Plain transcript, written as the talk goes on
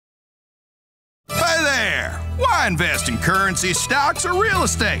there! Why invest in currency, stocks, or real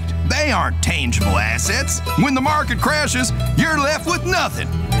estate? They aren't tangible assets. When the market crashes, you're left with nothing.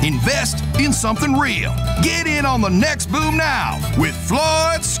 Invest in something real. Get in on the next boom now with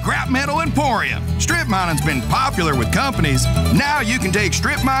Floyd's Scrap Metal Emporium. Strip mining's been popular with companies. Now you can take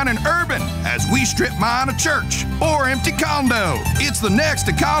strip mining urban as we strip mine a church or empty condo. It's the next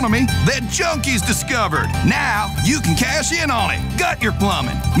economy that junkies discovered. Now you can cash in on it. Gut your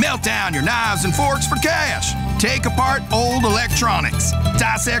plumbing. Melt down your knives and forks for cash. Take apart old electronics.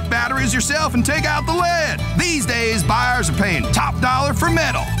 Dissect batteries yourself and take out the lead. These days, buyers are paying top dollar for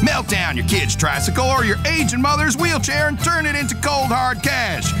metal. Melt down your kid's tricycle or your aging mother's wheelchair and turn it into cold hard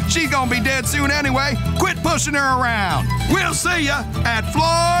cash. She's gonna be dead soon anyway. Quit pushing her around. We'll see ya at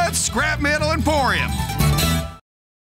Floyd's Scrap Metal Emporium.